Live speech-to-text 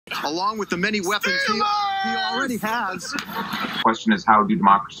along with the many weapons he already has. The question is, how do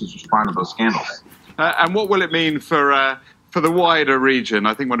democracies respond to those scandals? And what will it mean for the wider region?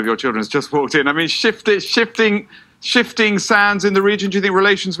 I think one of your children has just walked in. I mean, shifting sands in the region. Do you think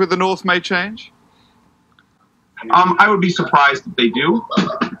relations with the North may change? I would be surprised if they do.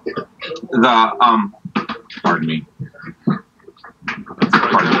 Pardon me.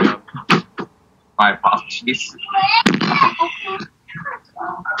 My apologies.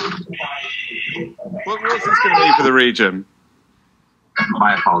 What's this going to mean for the region?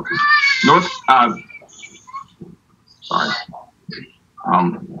 My apologies.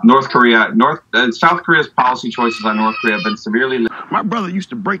 South Korea's policy choices on North Korea have been severely. My brother used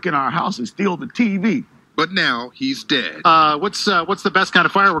to break in our house and steal the TV. But now he's dead. What's the best kind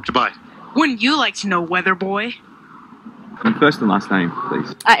of firework to buy? Wouldn't you like to know, weather boy? First and last name,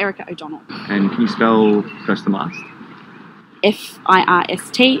 please. Erica O'Donnell. And can you spell first and last?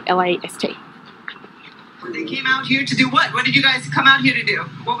 First-last. They came out here to do what? What did you guys come out here to do?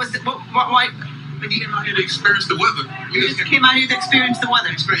 What was it? Why? We came out here to experience the weather. You just came out here to experience the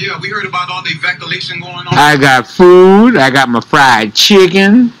weather. Yeah, we heard about all the evacuation going on. I got food. I got my fried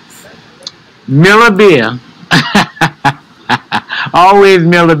chicken. Miller beer. Always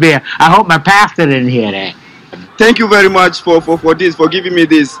Miller beer. I hope my pastor didn't hear that. Thank you very much for giving me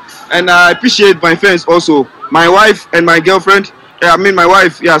this. And I appreciate my friends also. My wife and my girlfriend. I mean my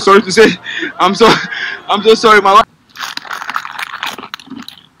wife. Yeah, sorry to say. I'm so sorry, my wife.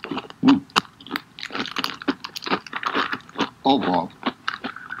 Oh, Bob.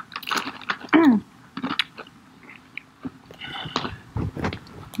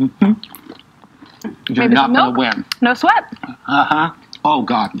 You're not going to win. No sweat. Uh-huh. Oh,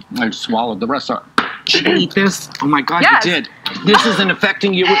 God. I swallowed the rest of it. Did you eat this? Oh, my God, Yes. you did. This isn't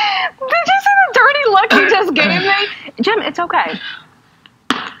affecting you. Did you see the dirty look you just gave me? Jim, it's okay.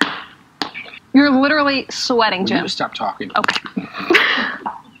 You're literally sweating, Jim. You stop talking. Okay.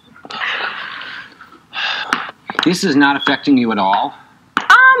 This is not affecting you at all?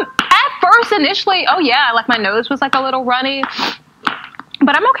 At first, initially, oh yeah, like my nose was like a little runny.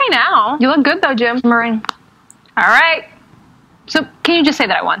 But I'm okay now. You look good though, Jim. Marine. All right. So, can you just say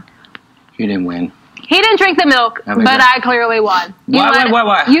that I won? You didn't win. He didn't drink the milk, but I clearly won.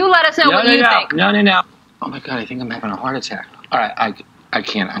 Why? You let us know what you think. No. Oh my God, I think I'm having a heart attack. All right, I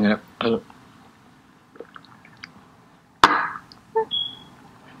can't. I'm going to...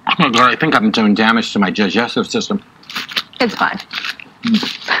 Oh God, I think I'm doing damage to my digestive system. It's fine.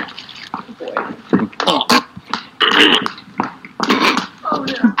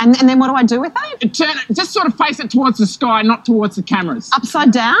 And then what do I do with it? Turn it, just sort of face it towards the sky, not towards the cameras.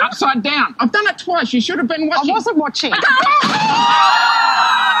 Upside down? Upside down. I've done it twice. You should have been watching. I wasn't watching.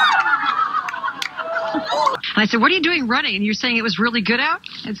 I said, what are you doing running? And you're saying it was really good out?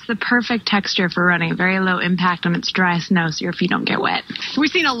 It's the perfect texture for running. Very low impact on its dry snow, so your feet don't get wet. We've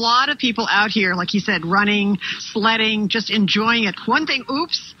seen a lot of people out here, like you said, running, sledding, just enjoying it. One thing,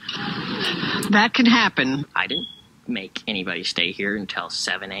 oops, that can happen. I didn't make anybody stay here until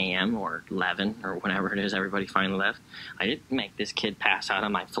 7 a.m. or 11 or whenever it is everybody finally left. I didn't make this kid pass out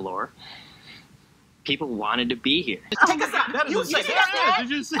on my floor. People wanted to be here. Take us out. You see that?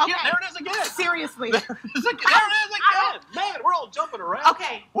 Did you see it? There it is again. Seriously. There it is again. Man, we're all jumping around.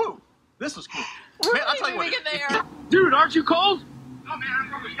 Okay. Woo. This is cool. We're Man, I'll tell you really what. moving there. Dude, aren't you cold? Oh, man, I'm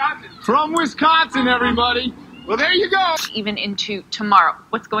from Wisconsin. From Wisconsin, everybody. Well, there you go. Even into tomorrow.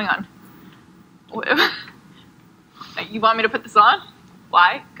 What's going on? You want me to put this on?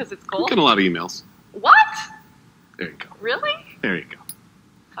 Why? Because it's cold? We get a lot of emails. What? There you go. Really? There you go.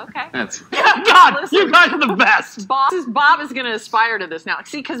 Okay. That's God, listen, you guys are the best. Bob is going to aspire to this now.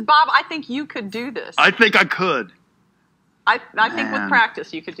 See, because Bob, I think you could do this. I think I could. I think with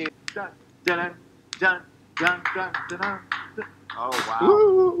practice you could do. Oh, wow.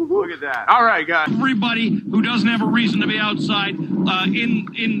 Look at that. All right, guys. Everybody who doesn't have a reason to be outside,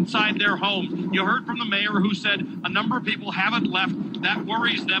 inside their homes. You heard from the mayor who said a number of people haven't left. That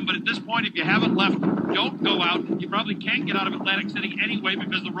worries them. But at this point, if you haven't left, don't go out. You probably can't get out of Atlantic City anyway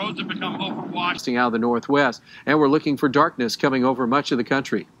because the roads have become overwashed. Out of the northwest, and we're looking for darkness coming over much of the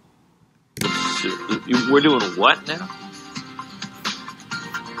country. We're doing what now?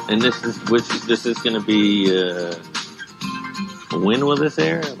 And this is going to be when will this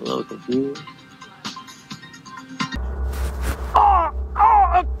air? I'm a little confused.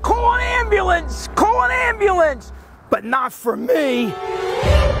 Call an ambulance! Call an ambulance! But not for me.